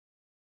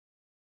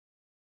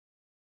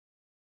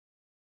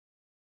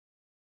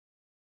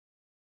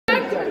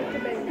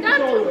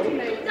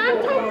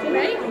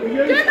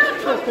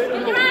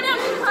your hand out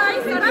your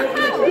face, I don't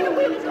care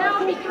what you tell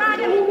me, get your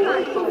hand out your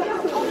face.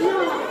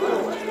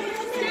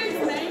 Excuse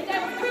me,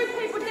 there were two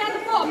people down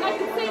the bottom, they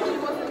could see you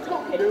wasn't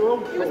talking. It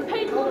was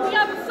people on the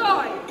other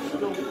side.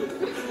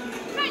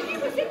 Mate, you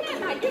was in there,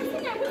 mate, you was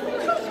in there, what were you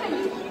talking?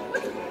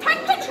 Take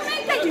a picture of me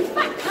then, you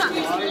fat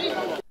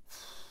cunt.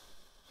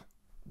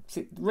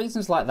 See,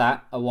 reasons like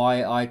that are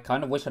why I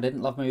kind of wish I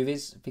didn't love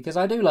movies, because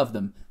I do love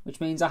them, which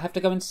means I have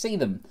to go and see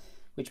them,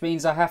 which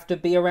means I have to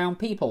be around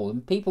people,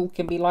 and people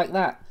can be like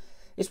that.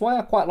 It's why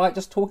I quite like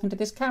just talking to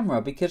this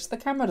camera, because the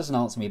camera doesn't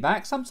answer me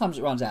back. Sometimes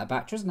it runs out of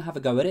batteries and have a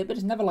go at it, but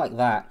it's never like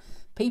that.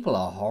 People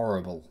are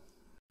horrible.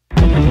 Put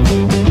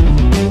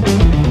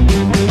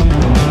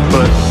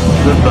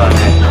the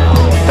button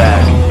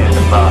back in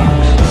the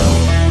box.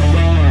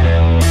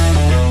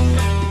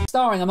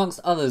 Starring, amongst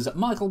others,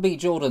 Michael B.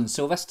 Jordan,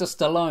 Sylvester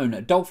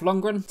Stallone, Dolph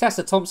Lundgren,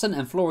 Tessa Thompson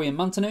and Florian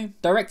Munteanu.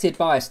 Directed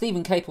by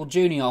Stephen Caple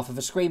Jr. off of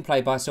a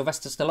screenplay by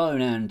Sylvester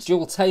Stallone and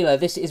Jewel Taylor,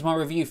 this is my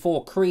review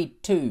for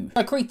Creed 2.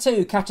 So Creed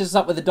 2 catches us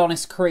up with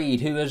Adonis Creed,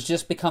 who has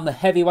just become the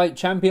heavyweight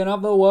champion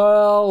of the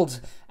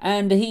world.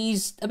 And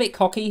he's a bit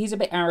cocky, he's a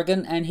bit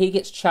arrogant, and he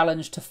gets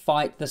challenged to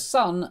fight the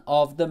son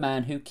of the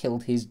man who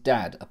killed his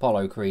dad,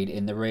 Apollo Creed,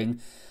 in the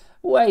ring.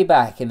 Way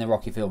back in the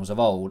Rocky films of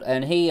old,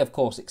 and he of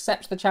course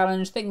accepts the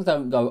challenge. Things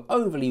don't go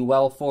overly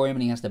well for him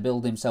and he has to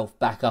build himself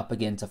back up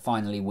again to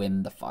finally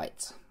win the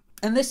fight.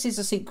 And this is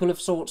a sequel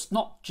of sorts,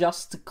 not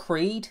just to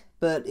Creed,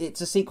 but it's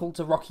a sequel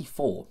to Rocky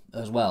 4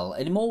 as well,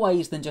 and in more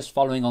ways than just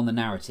following on the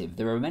narrative.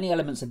 There are many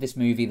elements of this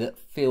movie that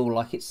feel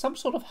like it's some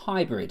sort of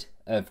hybrid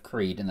of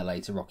Creed in the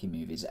later Rocky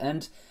movies,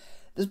 and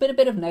there's been a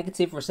bit of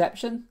negative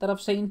reception that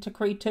I've seen to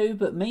Creed 2,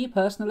 but me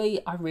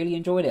personally, I really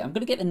enjoyed it. I'm going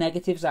to get the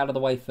negatives out of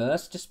the way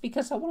first, just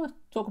because I want to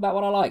talk about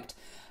what I liked.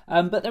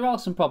 But there are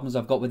some problems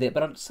I've got with it,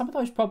 but some of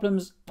those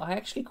problems I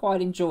actually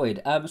quite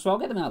enjoyed. So I'll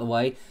get them out of the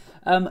way.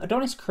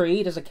 Adonis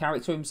Creed as a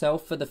character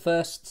himself for at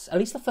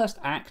least the first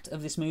act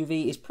of this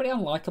movie is pretty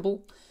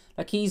unlikable.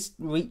 Like, he's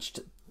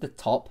reached the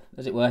top,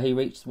 as it were. He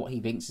reached what he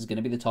thinks is going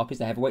to be the top. He's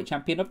the heavyweight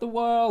champion of the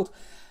world.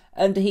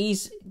 And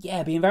he's,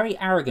 being very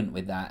arrogant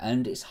with that,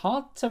 and it's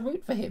hard to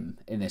root for him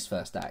in this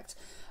first act.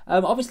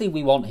 Obviously,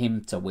 we want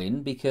him to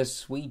win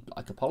because we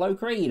like Apollo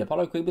Creed.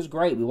 Apollo Creed was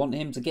great. We want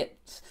him to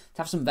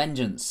have some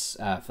vengeance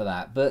for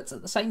that. But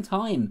at the same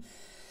time,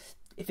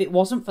 if it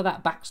wasn't for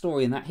that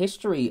backstory and that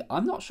history,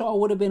 I'm not sure I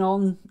would have been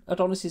on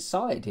Adonis's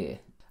side here.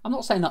 I'm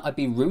not saying that I'd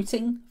be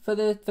rooting for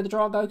the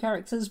Drago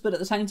characters, but at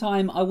the same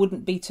time, I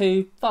wouldn't be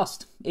too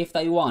fussed if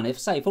they won.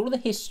 If all of the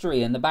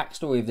history and the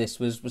backstory of this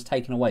was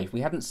taken away, if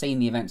we hadn't seen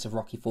the events of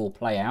Rocky 4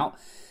 play out,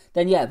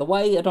 then yeah, the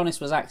way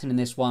Adonis was acting in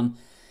this one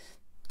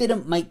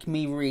didn't make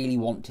me really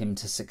want him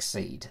to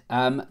succeed.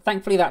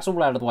 Thankfully, that's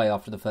all out of the way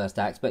after the first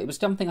act, but it was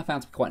something I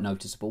found to be quite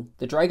noticeable.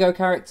 The Drago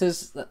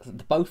characters,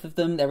 both of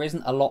them, there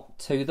isn't a lot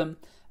to them.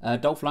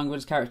 Dolph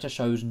Lundgren's character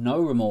shows no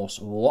remorse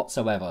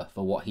whatsoever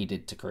for what he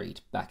did to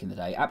Creed back in the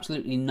day.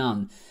 Absolutely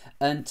none.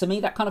 And to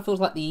me, that kind of feels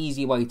like the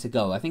easy way to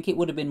go. I think it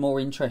would have been more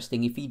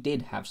interesting if he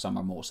did have some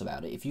remorse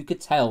about it. If you could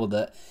tell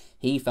that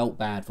he felt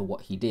bad for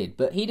what he did.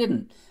 But he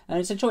didn't. And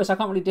it's a choice. I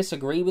can't really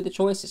disagree with the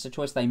choice. It's a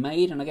choice they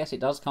made, and I guess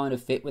it does kind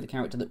of fit with the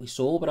character that we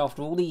saw. But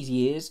after all these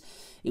years,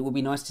 it would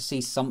be nice to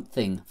see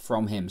something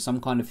from him, some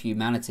kind of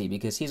humanity,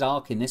 because his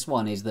arc in this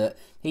one is that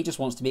he just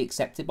wants to be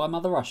accepted by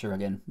Mother Russia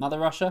again. Mother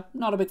Russia,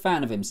 not a big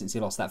fan of him since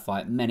he lost that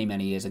fight many,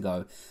 many years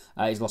ago.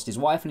 He's lost his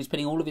wife, and he's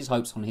putting all of his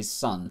hopes on his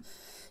son.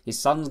 His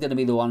son's going to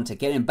be the one to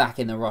get him back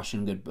in the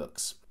Russian good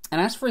books.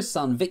 And as for his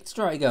son,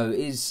 Victor Drago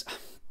is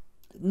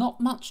not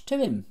much to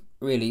him,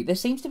 really. There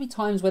seems to be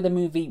times where the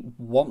movie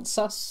wants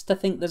us to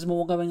think there's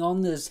more going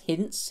on. There's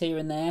hints here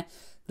and there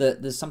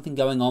that there's something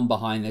going on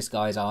behind this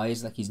guy's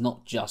eyes, like he's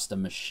not just a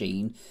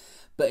machine.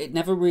 But it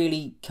never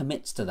really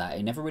commits to that.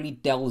 It never really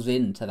delves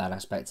into that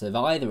aspect of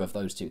either of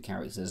those two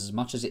characters as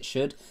much as it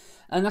should.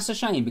 And that's a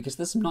shame, because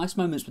there's some nice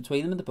moments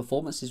between them, and the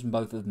performances from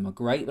both of them are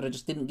great, but I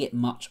just didn't get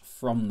much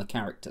from the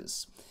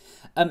characters.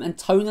 And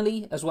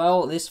tonally, as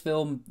well, this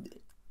film,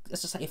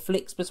 as I say, it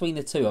flicks between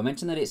the two. I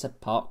mentioned that it's a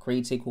part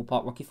Creed sequel,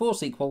 part Rocky 4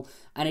 sequel,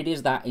 and it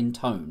is that in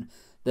tone.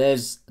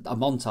 There's a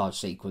montage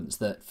sequence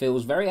that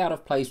feels very out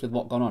of place with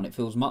what's gone on. It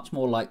feels much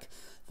more like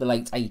the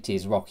late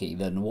 80s Rocky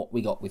than what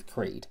we got with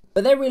Creed.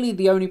 But they're really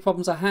the only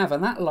problems I have,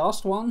 and that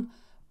last one,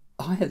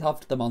 I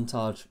loved the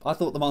montage. I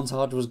thought the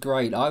montage was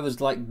great. I was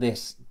like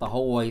this the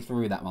whole way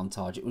through that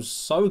montage. It was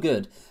so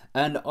good.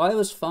 And I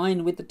was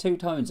fine with the two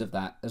tones of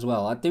that as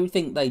well. I do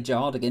think they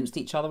jarred against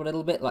each other a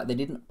little bit, like they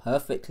didn't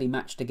perfectly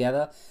match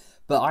together.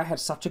 But I had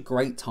such a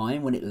great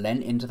time when it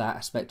lent into that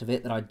aspect of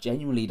it that I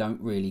genuinely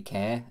don't really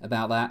care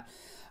about that.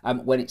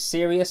 When it's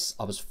serious,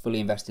 I was fully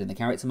invested in the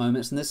character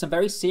moments. And there's some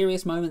very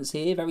serious moments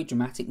here, very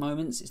dramatic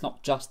moments. It's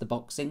not just the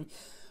boxing.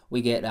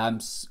 We get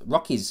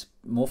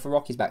more for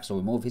Rocky's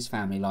backstory, more of his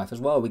family life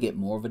as well. We get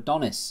more of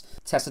Adonis.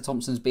 Tessa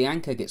Thompson's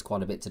Bianca gets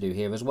quite a bit to do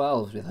here as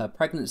well with her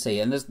pregnancy.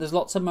 And there's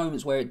lots of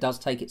moments where it does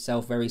take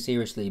itself very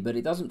seriously, but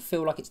it doesn't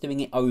feel like it's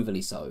doing it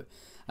overly so.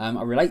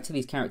 I relate to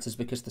these characters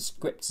because the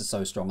scripts are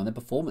so strong and the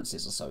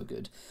performances are so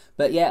good.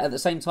 But yeah, at the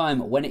same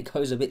time, when it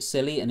goes a bit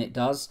silly, and it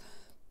does,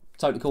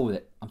 Totally cool with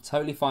it. I'm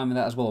totally fine with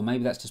that as well.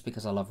 Maybe that's just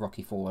because I love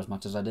Rocky 4 as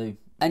much as I do.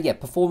 And yeah,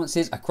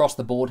 performances across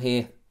the board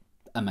here,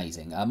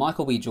 amazing.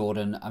 Michael B.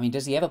 Jordan, I mean,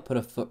 does he ever put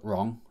a foot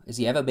wrong? Has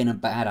he ever been a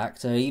bad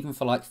actor, even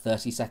for like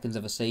 30 seconds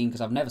of a scene?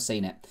 Because I've never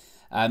seen it.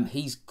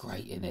 He's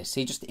great in this.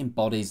 He just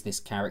embodies this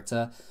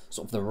character,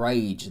 sort of the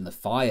rage and the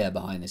fire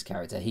behind this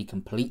character. He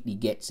completely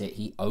gets it.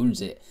 He owns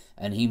it.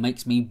 And he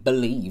makes me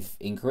believe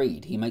in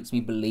Creed. He makes me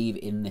believe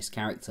in this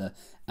character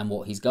and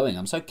what he's going.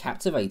 I'm so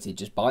captivated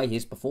just by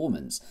his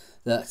performance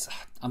that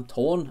I'm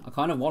torn. I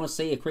kind of want to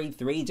see a Creed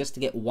 3 just to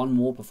get one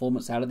more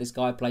performance out of this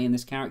guy playing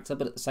this character.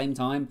 But at the same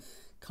time,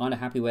 kind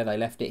of happy where they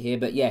left it here.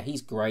 But yeah,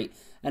 he's great.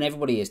 And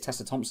everybody is.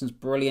 Tessa Thompson's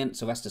brilliant.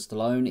 Sylvester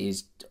Stallone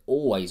is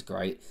always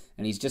great.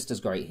 And he's just as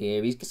great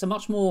here. He's just a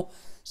much more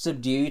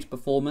subdued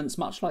performance.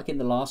 Much like in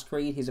the last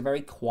Creed. He's a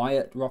very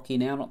quiet Rocky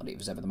now. Not that he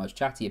was ever the most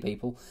chatty of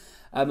people.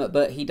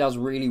 But he does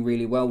really,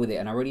 really well with it.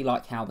 And I really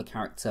like how the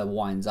character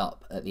winds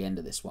up at the end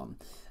of this one.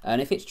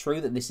 And if it's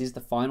true that this is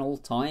the final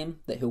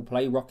time that he'll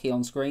play Rocky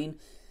on screen,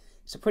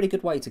 it's a pretty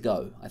good way to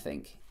go, I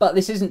think. But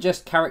this isn't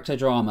just character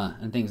drama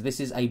and things. This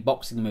is a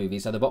boxing movie,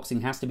 so the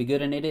boxing has to be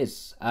good, and it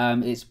is.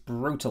 It's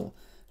brutal.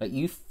 Like,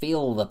 you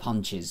feel the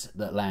punches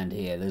that land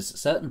here. There's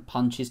certain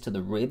punches to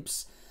the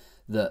ribs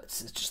that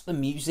just the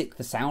music,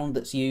 the sound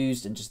that's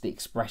used, and just the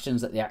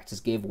expressions that the actors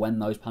give when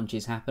those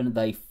punches happen,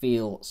 they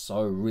feel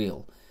so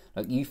real.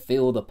 Like, you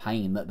feel the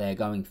pain that they're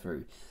going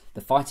through.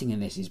 The fighting in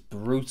this is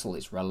brutal,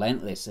 it's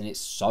relentless, and it's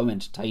so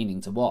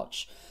entertaining to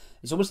watch.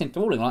 It's almost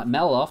enthralling. Like,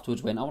 Mel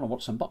afterwards went, I want to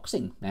watch some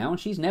boxing now, and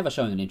she's never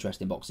shown an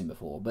interest in boxing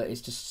before, but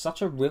it's just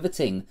such a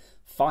riveting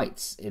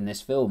fight in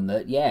this film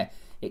that, yeah,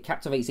 it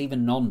captivates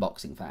even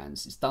non-boxing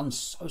fans. It's done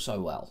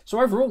so well. So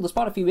overall,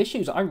 despite a few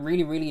issues, I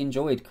really, really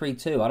enjoyed Creed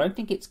 2. I don't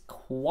think it's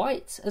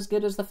quite as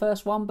good as the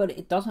first one, but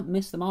it doesn't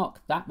miss the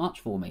mark that much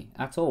for me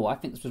at all. I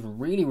think this was a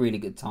really, really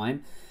good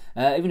time.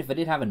 Even if I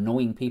did have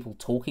annoying people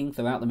talking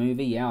throughout the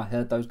movie, yeah, I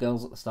heard those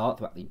girls at the start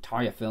throughout the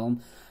entire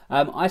film,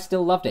 I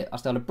still loved it. I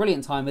still had a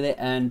brilliant time with it,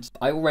 and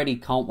I already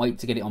can't wait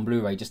to get it on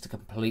Blu-ray just to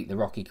complete the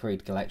Rocky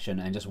Creed collection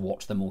and just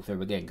watch them all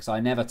through again, because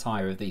I never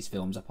tire of these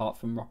films apart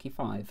from Rocky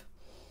 5.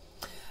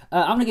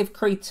 I'm going to give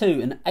Creed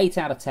 2 an 8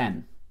 out of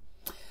 10.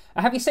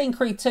 Have you seen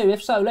Creed 2?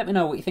 If so, let me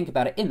know what you think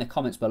about it in the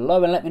comments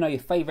below, and let me know your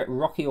favourite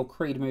Rocky or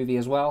Creed movie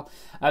as well.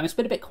 It's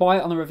been a bit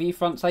quiet on the review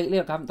front lately.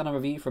 I haven't done a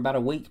review for about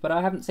a week, but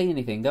I haven't seen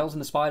anything. Girls in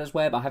the Spider's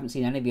Web, I haven't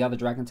seen any of the other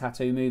Dragon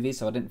Tattoo movies,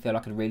 so I didn't feel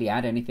I could really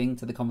add anything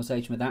to the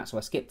conversation with that, so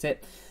I skipped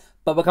it.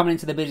 But we're coming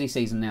into the busy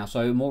season now,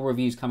 so more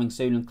reviews coming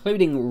soon,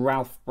 including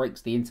Ralph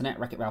Breaks the Internet.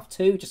 Wreck-It Ralph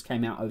 2 just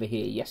came out over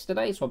here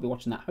yesterday, so I'll be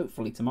watching that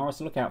hopefully tomorrow,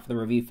 so look out for the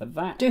review for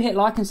that. Do hit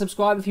like and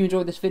subscribe if you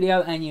enjoyed this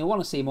video and you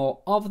want to see more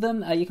of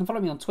them. You can follow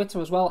me on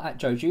Twitter as well, at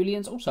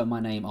JoeJulians, also my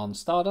name on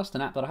Stardust,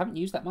 an app that I haven't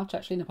used that much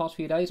actually in the past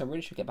few days. I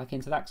really should get back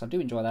into that because I do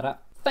enjoy that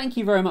app. Thank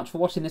you very much for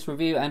watching this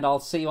review, and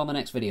I'll see you on the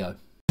next video.